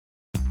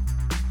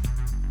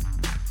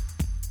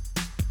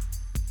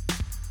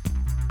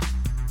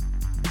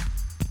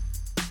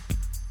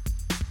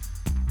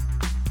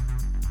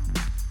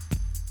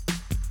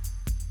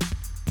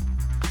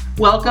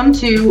Welcome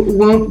to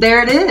Whoomp,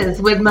 There It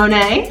Is with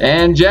Monee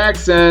and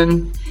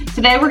Jackson.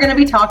 Today we're going to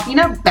be talking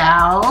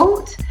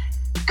about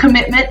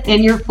commitment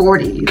in your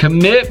 40s.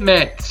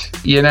 Commitment.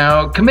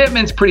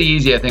 Commitment's pretty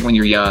easy, I think, when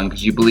you're young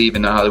because you believe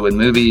in the Hollywood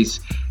movies.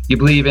 You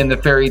believe in the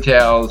fairy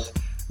tales.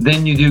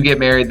 Then you do get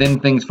married.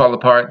 Then things fall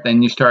apart.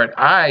 Then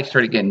I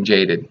started getting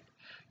jaded.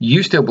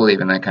 You still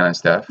believe in that kind of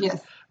stuff.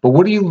 Yes. But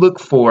what do you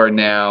look for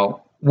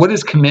now? What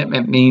does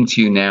commitment mean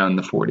to you now in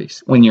the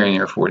 40s, when you're in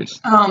your 40s?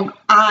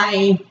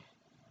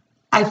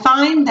 I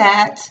find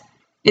that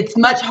it's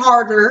much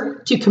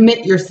harder to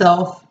commit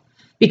yourself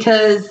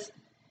because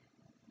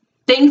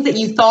things that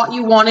you thought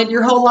you wanted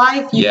your whole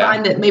life, you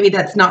find that maybe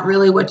that's not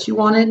really what you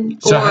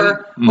wanted,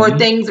 or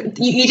things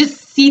you just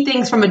see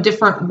things from a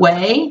different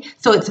way.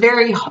 So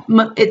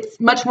it's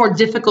much more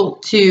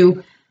difficult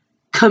to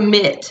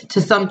commit to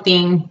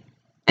something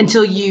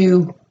until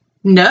you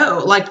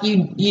know, like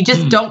you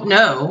just don't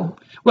know.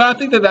 Well, I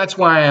think that's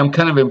why I'm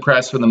kind of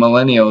impressed with the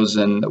millennials,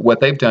 and what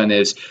they've done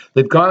is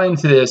they've gone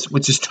into this,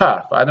 which is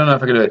tough. I don't know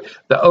if I could do it.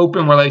 The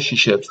open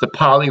relationships, the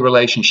poly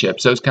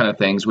relationships, those kind of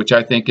things, which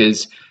I think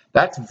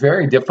that's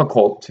very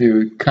difficult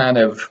to kind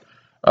of,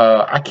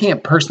 I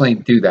can't personally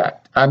do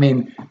that. I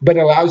mean, but it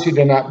allows you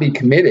to not be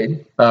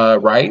committed,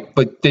 right?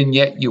 But then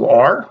yet you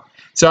are.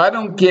 So I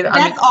don't get.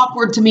 That's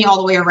awkward to me all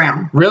the way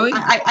around. Really?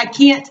 I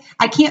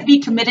can't be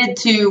committed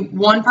to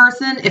one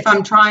person if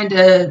I'm trying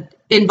to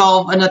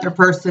involve another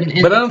person.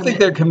 But I don't think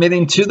they're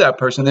committing to that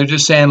person. They're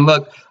just saying,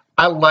 look,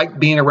 I like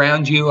being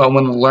around you. I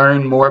want to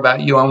learn more about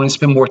you. I want to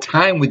spend more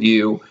time with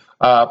you.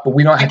 But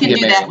we don't have to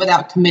get married. I can do that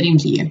without committing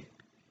to you.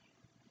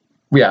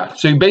 Yeah.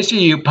 So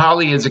basically,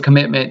 poly is a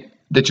commitment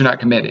that you're not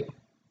committed,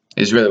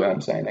 is really what I'm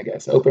saying, I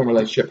guess. Open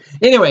relationship.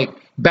 Anyway,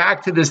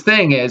 back to this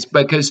thing is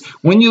because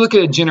when you look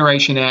at a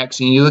Generation X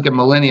and you look at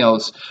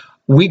millennials,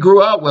 we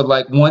grew up with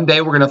one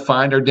day we're going to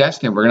find our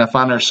destiny. We're going to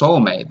find our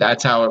soulmate.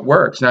 That's how it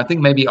works. And I think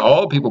maybe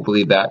all people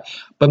believe that.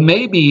 But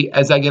maybe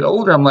as I get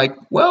older, I'm like,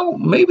 well,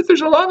 maybe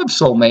there's a lot of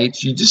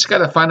soulmates. You just got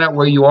to find out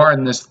where you are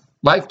in this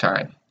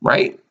lifetime,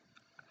 right?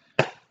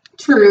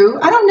 True.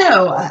 I don't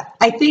know.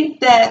 I think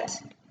that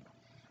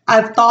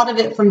I've thought of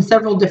it from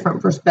several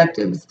different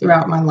perspectives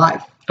throughout my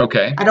life.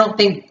 Okay.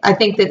 I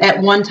think that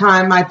at one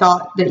time I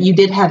thought that you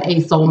did have a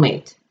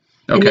soulmate.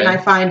 And then I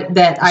find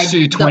that So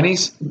your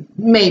 20s?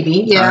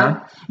 Maybe, yeah.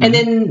 Uh-huh. And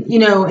then,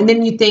 and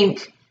then you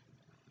think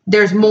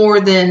there's more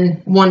than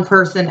one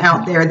person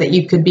out there that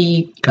you could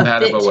be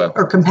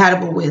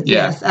compatible with.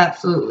 Yeah. Yes,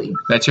 absolutely.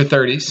 That's your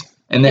 30s.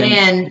 And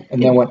then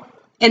what?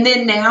 And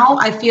then now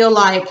I feel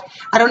like,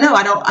 I don't know,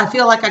 I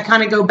feel like I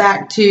kind of go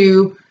back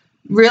to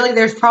really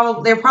there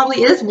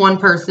probably is one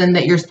person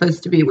that you're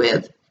supposed to be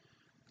with.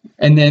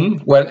 And then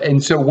what?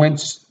 And so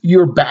once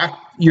you're back,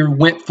 you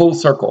went full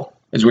circle.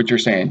 Is what you're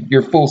saying.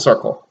 You're full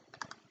circle.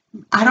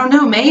 I don't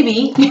know,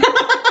 maybe.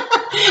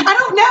 I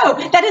don't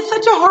know. That is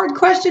such a hard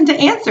question to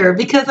answer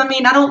because, I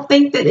don't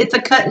think that it's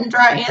a cut and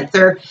dry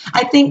answer.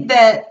 I think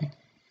that,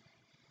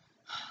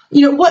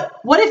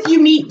 what if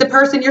you meet the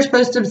person you're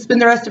supposed to spend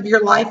the rest of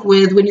your life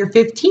with when you're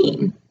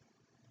 15?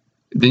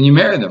 Then you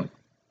marry them.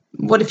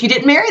 What if you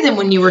didn't marry them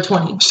when you were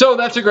 20? So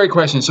that's a great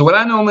question. So what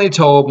I normally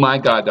told my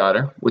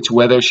goddaughter, which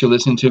whether she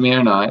listened to me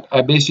or not,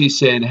 I basically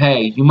said,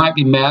 hey, you might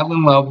be madly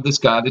in love with this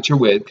guy that you're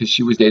with because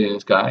she was dating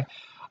this guy.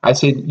 I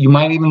said, you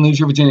might even lose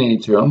your virginity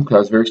to him because I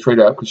was very straight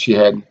up because she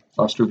had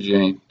lost her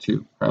virginity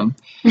to him.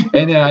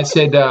 And then I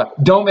said,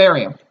 don't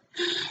marry him.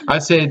 I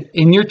said,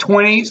 in your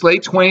 20s,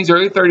 late 20s,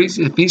 early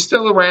 30s, if he's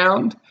still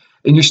around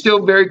and you're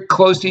still very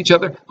close to each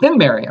other, then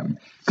marry him.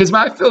 Because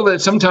I feel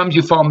that sometimes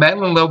you fall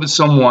madly in love with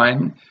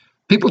someone.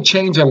 People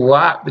change a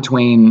lot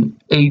between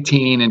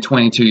 18 and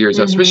 22 years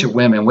old, especially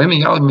women. Women,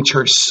 y'all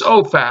mature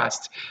so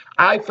fast.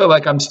 I feel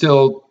like I'm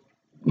still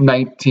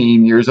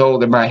 19 years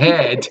old in my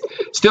head,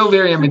 still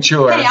very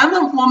immature. Hey, I'm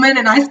a woman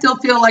and I still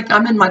feel like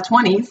I'm in my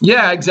 20s.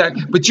 Yeah,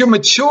 exactly. But you're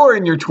mature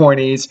in your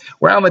 20s,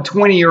 where I'm a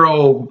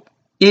 20-year-old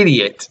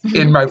idiot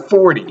in my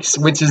 40s,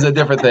 which is a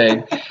different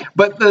thing.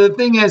 But the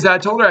thing is, I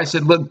told her, I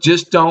said, look,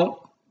 just don't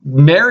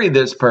marry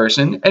this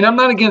person. And I'm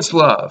not against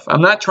love.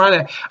 I'm not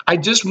I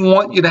just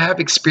want you to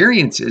have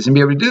experiences and be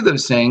able to do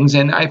those things.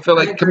 And I feel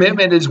like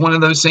commitment is one of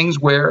those things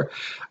where,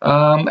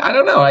 I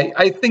don't know.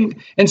 I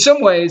think in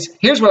some ways,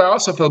 here's what I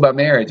also feel about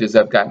marriage as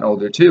I've gotten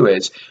older too,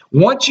 is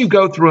once you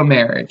go through a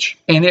marriage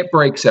and it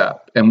breaks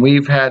up, and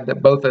we've had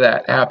both of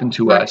that happen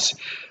to us,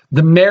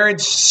 the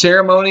marriage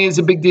ceremony is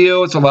a big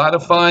deal. It's a lot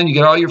of fun. You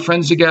get all your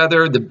friends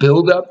together, the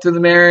build up to the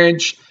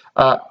marriage.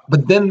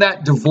 But then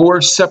that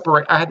divorce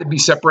I had to be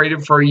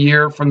separated for a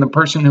year from the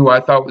person who I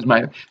thought was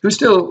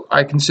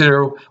I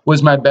consider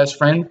was my best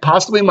friend,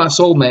 possibly my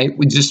soulmate.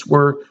 We just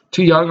were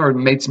too young or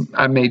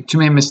I made too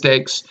many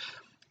mistakes.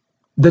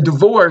 The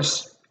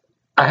divorce,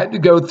 I had to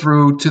go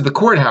through to the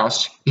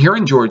courthouse here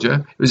in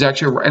Georgia. It was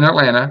actually in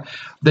Atlanta.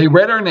 They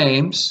read our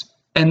names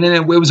and then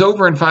it was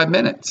over in 5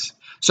 minutes.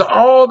 So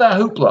all that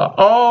hoopla,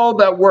 all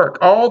that work,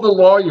 all the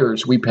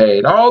lawyers we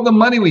paid, all the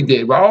money we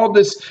did, all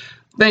this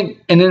thing,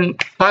 and then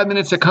 5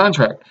 minutes of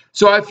contract.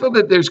 So I feel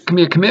that can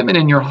be a commitment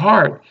in your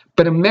heart,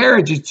 But a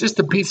marriage is just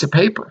a piece of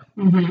paper.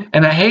 Mm-hmm.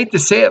 And I hate to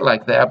say it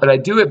like that, but I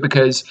do it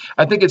because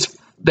I think it's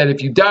that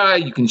if you die,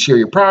 you can share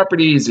your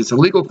properties. It's a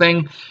legal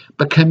thing.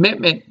 But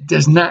commitment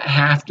does not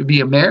have to be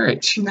a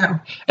marriage. No.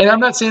 And I'm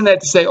not saying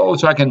that to say,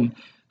 so I can.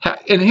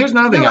 And here's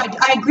another thing. No,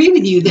 I agree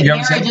with you that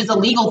marriage is a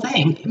legal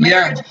thing.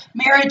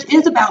 Marriage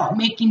is about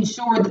making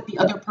sure that the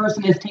other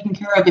person is taken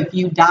care of if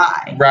you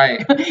die.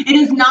 Right. It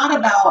is not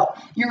about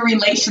your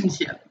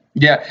relationship.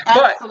 Yeah.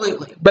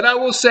 Absolutely. But I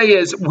will say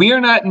is we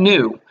are not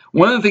new.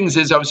 One of the things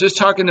is I was just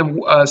talking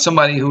to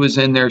somebody who was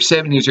in their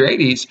 70s or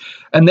 80s,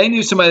 and they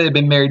knew somebody that had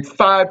been married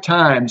 5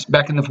 times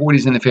back in the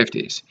 40s and the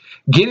 50s.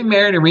 Getting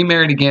married and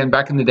remarried again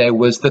back in the day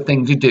was the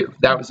thing to do.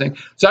 That was the thing.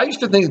 So I used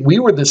to think we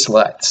were the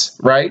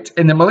sluts, right?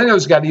 And the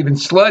millennials got even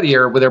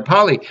sluttier with their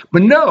poly.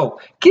 But no,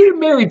 getting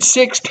married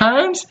 6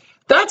 times,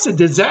 that's a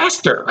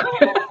disaster.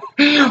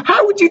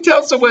 How would you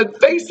tell someone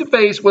face to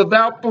face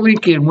without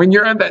blinking when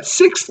you're on that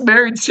 6th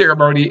marriage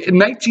ceremony in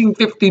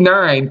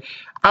 1959,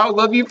 I'll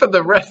love you for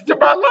the rest of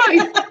my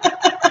life?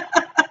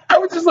 I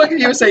would just look at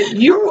you and say,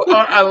 you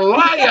are a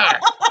liar.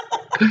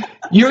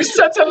 You're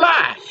such a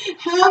lie.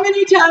 How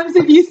many times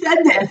have you said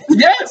this?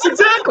 Yes,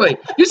 exactly.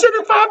 You said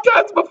it 5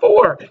 times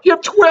before. You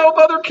have 12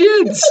 other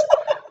kids.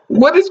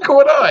 What is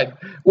going on?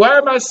 Why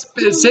am I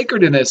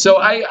sacred in this? So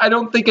I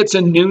don't think it's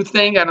a new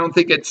thing. I don't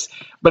think it's,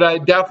 but I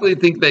definitely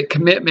think that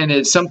commitment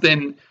is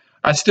something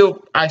I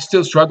still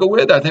struggle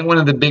with. I think one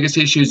of the biggest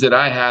issues that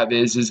I have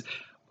is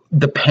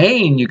the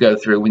pain you go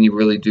through when you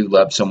really do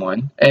love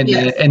someone, and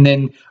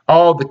then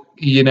all the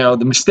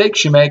the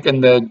mistakes you make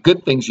and the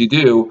good things you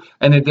do,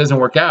 and it doesn't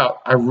work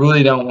out. I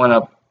really don't want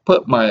to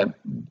put my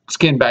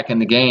skin back in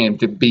the game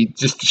to be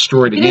just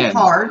destroyed again. It is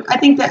hard. I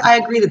think that I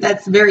agree that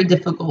that's very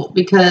difficult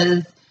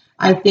because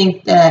I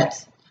think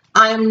that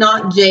I am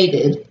not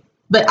jaded,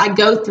 but I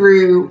go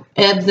through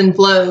ebbs and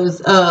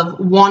flows of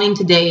wanting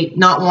to date,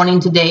 not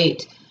wanting to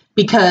date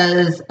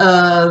because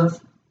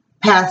of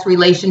past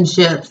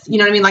relationships. You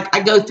know what I mean? Like I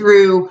go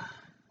through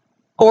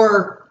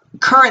or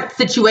current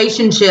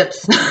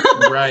situationships.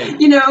 Right.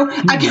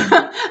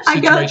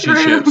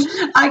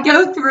 I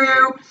go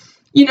through,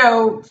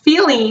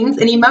 feelings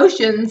and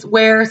emotions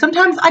where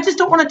sometimes I just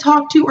don't want to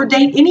talk to or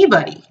date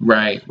anybody.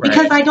 Right.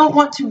 Because I don't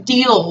want to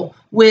deal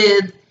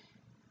with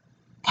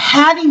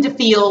having to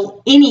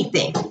feel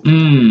anything.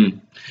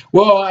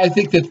 Well, I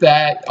think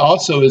that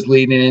also is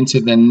leading into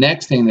the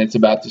next thing that's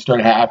about to start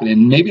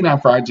happening. Maybe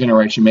not for our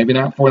generation, maybe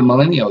not for the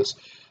millennials,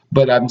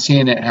 but I'm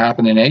seeing it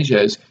happen in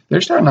Asia. Is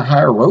they're starting to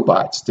hire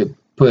robots to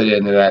put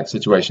into that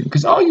situation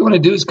because all you want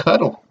to do is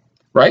cuddle,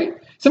 right?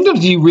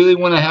 Sometimes do you really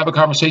want to have a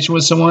conversation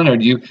with someone, or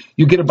do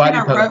you get a body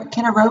cuddle?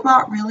 Can a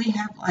robot really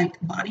have like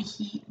body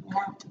heat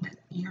warmth that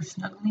you're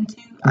snuggling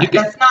to?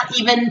 That's not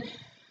even.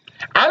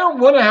 I don't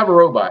want to have a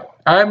robot.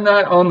 I'm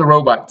not on the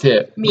robot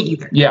tip. Me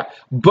either. Yeah.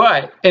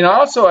 And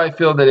also I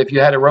feel that if you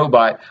had a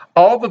robot,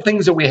 all the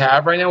things that we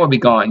have right now would be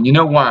gone. You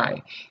know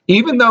why?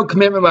 Even though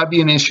commitment might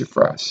be an issue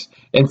for us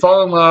and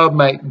fall in love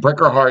might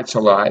break our hearts a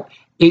lot,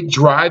 it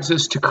drives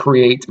us to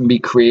create and be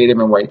creative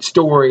and write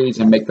stories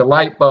and make the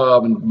light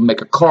bulb and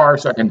make a car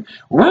so I can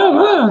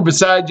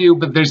beside you,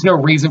 but there's no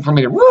reason for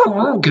me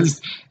to because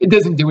it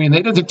doesn't do anything.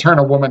 It doesn't turn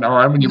a woman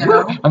on when you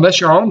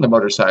unless you're on the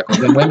motorcycle.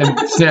 Then women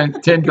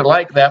tend to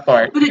like that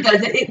part. But it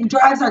does. It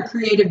drives our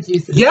creative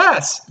juices.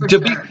 Yes.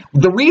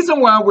 The reason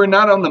why we're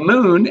not on the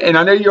moon, and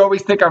I know you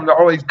always think I'm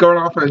always going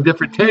off on a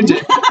different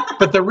tangent,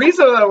 but the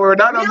reason that we're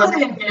not on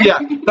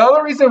the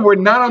other reason we're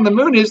not on the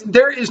moon is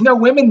there is no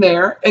women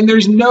there and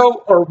there's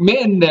no or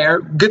men there.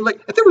 Good luck.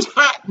 If there was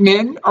hot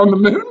men on the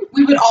moon,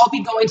 we would all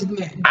be going to the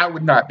moon. I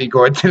would not be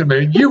going to the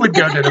moon. You would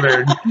go to the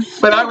moon,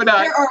 but I would not.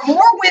 There are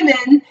more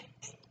women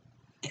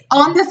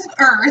on this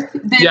earth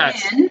than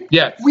men.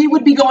 Yes. We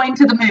would be going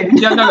to the moon.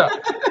 No.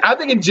 I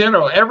think in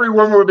general, every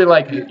woman would be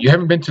like, "You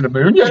haven't been to the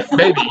moon yet,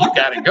 baby. You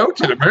got to go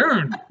to the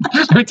moon."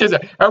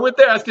 I went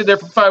there. I stayed there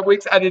for 5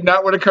 weeks. I did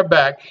not want to come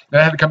back.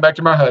 Then I had to come back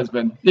to my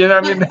husband. You know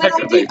what I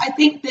mean? I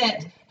think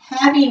that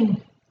having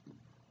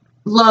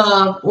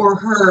love or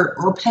hurt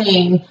or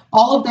pain,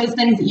 all of those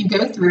things that you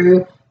go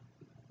through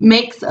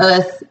makes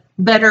us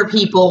better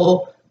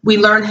people. We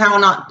learn how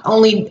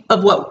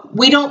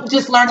we don't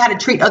just learn how to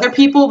treat other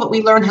people, but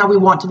we learn how we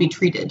want to be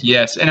treated.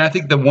 Yes. And I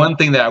think the one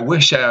thing that I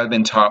wish I had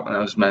been taught when I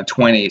was in my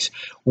 20s,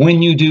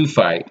 when you do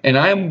fight, and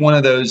I'm one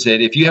of those that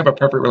if you have a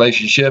perfect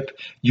relationship,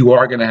 you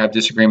are going to have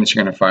disagreements,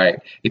 you're going to fight.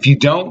 If you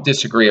don't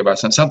disagree about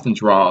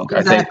something's wrong,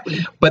 exactly. I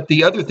think. But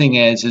the other thing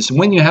is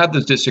when you have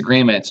those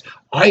disagreements,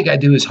 all you got to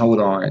do is hold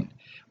on.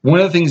 One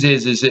of the things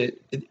is that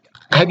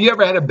have you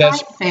ever had a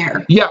best fight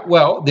fair? Yeah,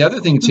 well, the other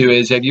thing too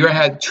is have you ever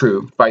had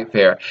fight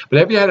fair? But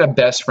have you had a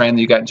best friend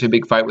that you got into a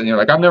big fight with and you're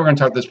like, I'm never going to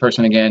talk to this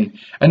person again,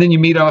 and then you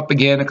meet up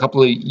again a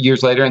couple of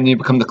years later and you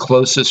become the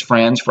closest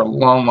friends for a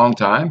long, long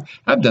time?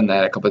 I've done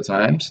that a couple of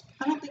times.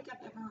 I don't think I've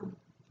ever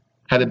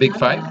Had a big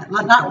fight?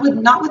 Not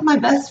with my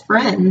best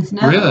friends,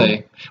 no.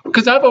 Really?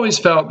 Because I've always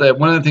felt that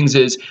one of the things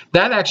is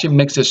that actually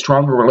makes a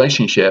stronger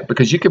relationship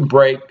because you can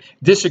break,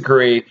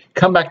 disagree,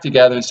 come back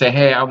together and say,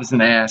 hey, I was an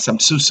ass. I'm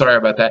so sorry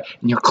about that.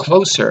 And you're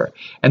closer.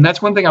 And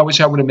that's one thing I wish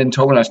I would have been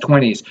told when I was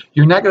 20s.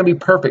 You're not going to be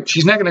perfect.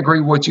 She's not going to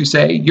agree with what you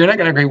say. You're not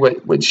going to agree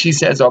with what she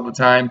says all the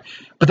time.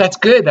 But that's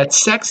good. That's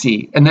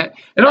sexy. And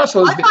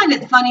also I find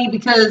it funny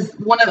because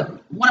one of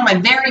my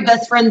very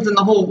best friends in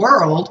the whole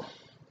world,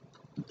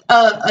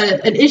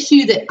 an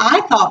issue that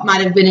I thought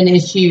might have been an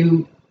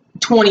issue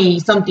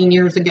 20-something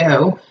years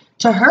ago,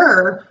 to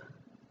her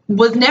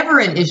was never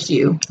an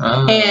issue.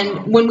 Oh.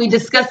 And when we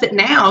discuss it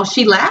now,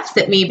 she laughs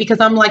at me because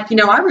I'm like,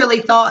 I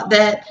really thought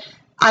that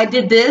I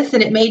did this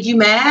and it made you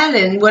mad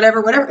and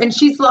whatever. And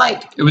she's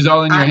like, it was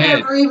all in your head. I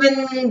never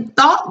even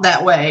thought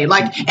that way.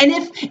 Like, and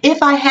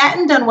if I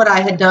hadn't done what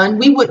I had done,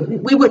 we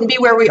wouldn't be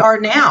where we are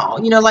now.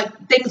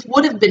 Things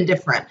would have been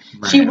different.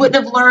 Right. She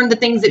wouldn't have learned the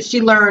things that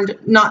she learned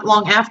not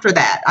long after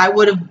that. I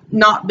would have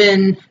not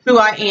been who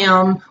I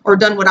am or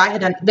done what I had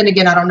done. Then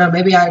again, I don't know.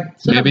 Maybe I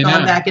should have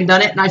gone back and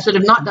done it, and I should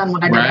have not done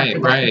what I did after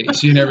that. Right.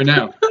 So you never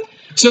know.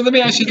 So let me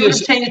ask you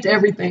this. Change it to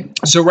everything.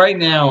 So right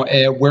now,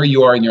 where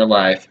you are in your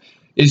life,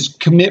 is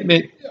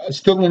commitment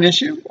still an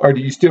issue, or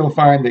do you still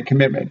find that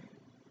commitment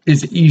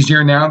is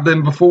easier now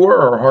than before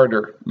or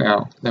harder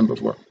now than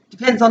before?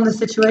 Depends on the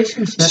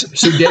situationship.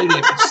 So dating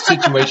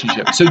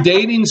situationship. So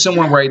dating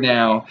someone right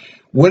now,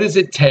 what does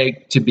it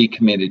take to be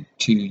committed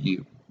to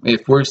you?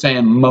 If we're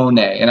saying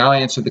Monee, and I'll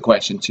answer the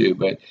question too,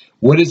 but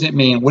what does it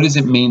mean? What does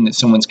it mean that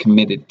someone's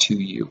committed to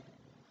you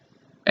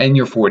in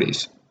your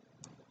 40s?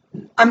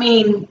 I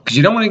mean, because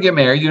you don't want to get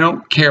married, you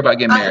don't care about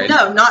getting married.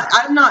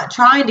 I'm not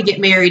trying to get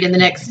married in the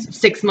next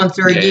 6 months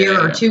or a year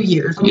or 2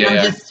 years. I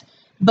mean,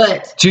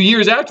 but 2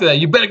 years after that,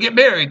 you better get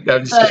married. No,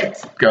 I'm just kidding.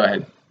 Go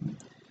ahead.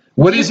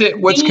 What is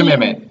it? What's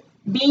commitment?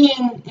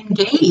 Being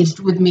engaged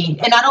with me,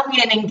 and I don't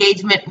mean an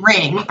engagement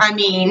ring. I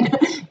mean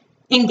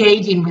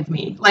engaging with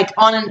me, like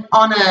on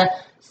a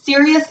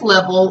serious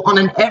level, on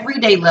an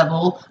everyday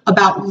level,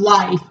 about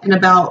life and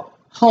about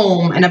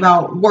home and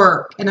about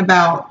work and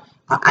about.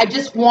 I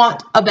just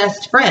want a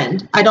best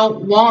friend. I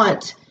don't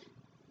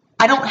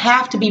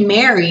have to be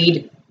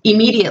married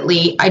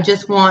immediately. I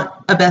just want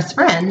a best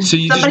friend. So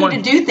somebody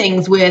to do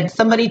things with,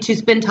 somebody to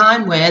spend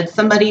time with,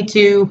 somebody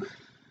to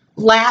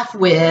laugh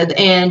with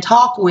and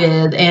talk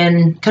with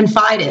and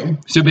confide in.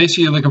 So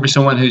basically you're looking for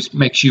someone who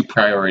makes you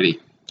priority.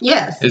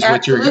 Yes, is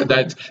absolutely.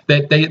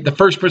 The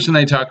first person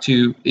they talk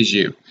to is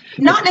you.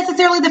 Not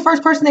necessarily the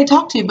first person they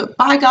talk to, but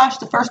by gosh,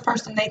 the first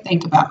person they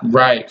think about.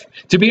 Right.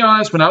 To be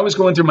honest, when I was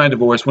going through my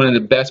divorce, one of the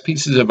best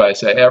pieces of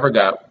advice I ever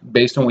got,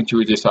 based on what you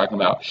were just talking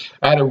about,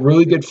 I had a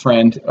really good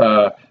friend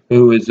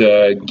who was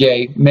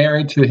gay,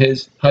 married to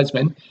his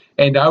husband,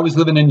 and I was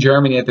living in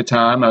Germany at the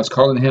time. I was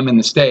calling him in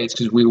the States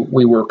because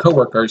we were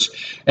coworkers,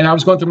 and I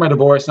was going through my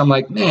divorce. I'm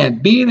like, man,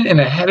 being in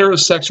a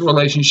heterosexual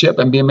relationship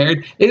and being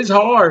married is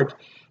hard.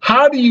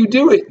 How do you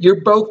do it?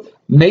 You're both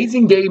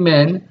amazing gay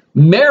men,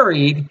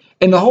 married,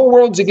 and the whole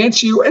world's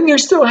against you, and you're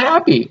still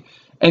happy.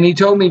 And he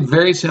told me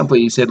very simply,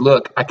 he said,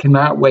 look, I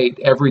cannot wait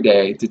every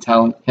day to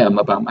tell him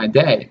about my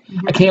day.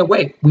 Mm-hmm. I can't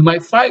wait. We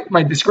might fight, we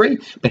might disagree,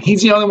 but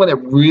he's the only one that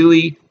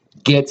really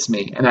gets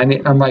me. And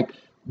I'm like,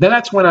 then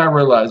that's when I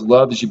realized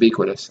love is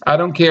ubiquitous. I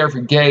don't care if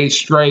you're gay,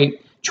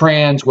 straight,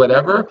 trans,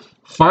 whatever.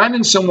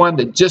 Finding someone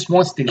that just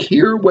wants to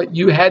hear what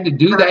you had to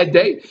do that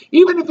day,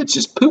 even if it's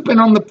just pooping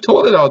on the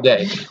toilet all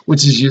day,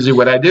 which is usually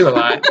what I do a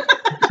lot.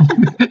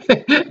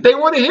 They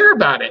want to hear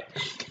about it.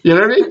 You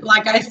know what I mean?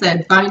 Like I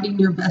said, finding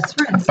your best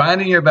friend.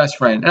 Finding your best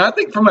friend. And I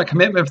think from a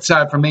commitment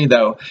side for me,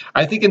 though,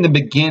 I think in the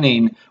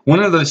beginning,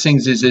 one of those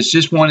things is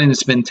just wanting to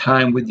spend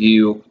time with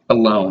you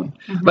alone.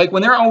 Mm-hmm. Like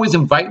when they're always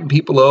inviting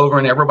people over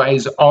and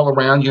everybody's all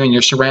around you and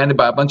you're surrounded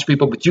by a bunch of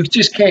people, but you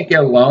just can't get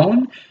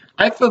alone.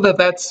 I feel that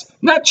that's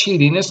not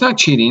cheating. It's not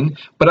cheating.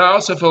 But I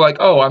also feel like,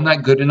 I'm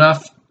not good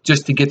enough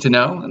just to get to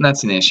know. And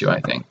that's an issue, I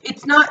think.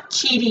 It's not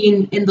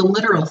cheating in the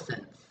literal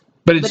sense.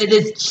 But it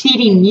is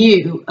cheating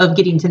you of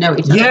getting to know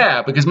each other.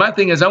 Yeah, because my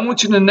thing is I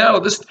want you to know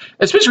this,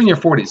 especially in your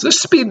 40s.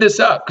 Let's speed this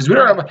up because we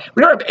don't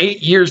have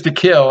 8 years to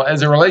kill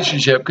as a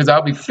relationship because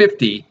I'll be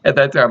 50 at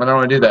that time. I don't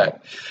want to do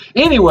that.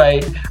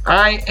 Anyway,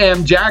 I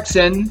am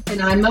Jackson.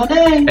 And I'm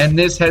Monee. And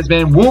this has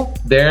been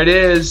Whoomp. There it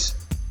is.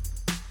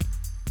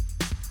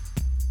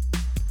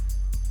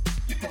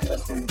 You can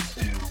listen to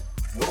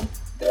Whoomp.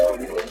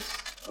 There it is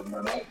with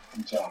Monee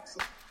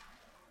Jackson.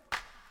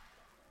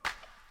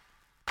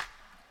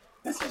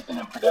 This has been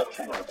a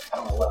production of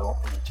LOL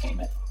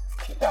Entertainment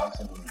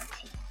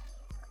 2018.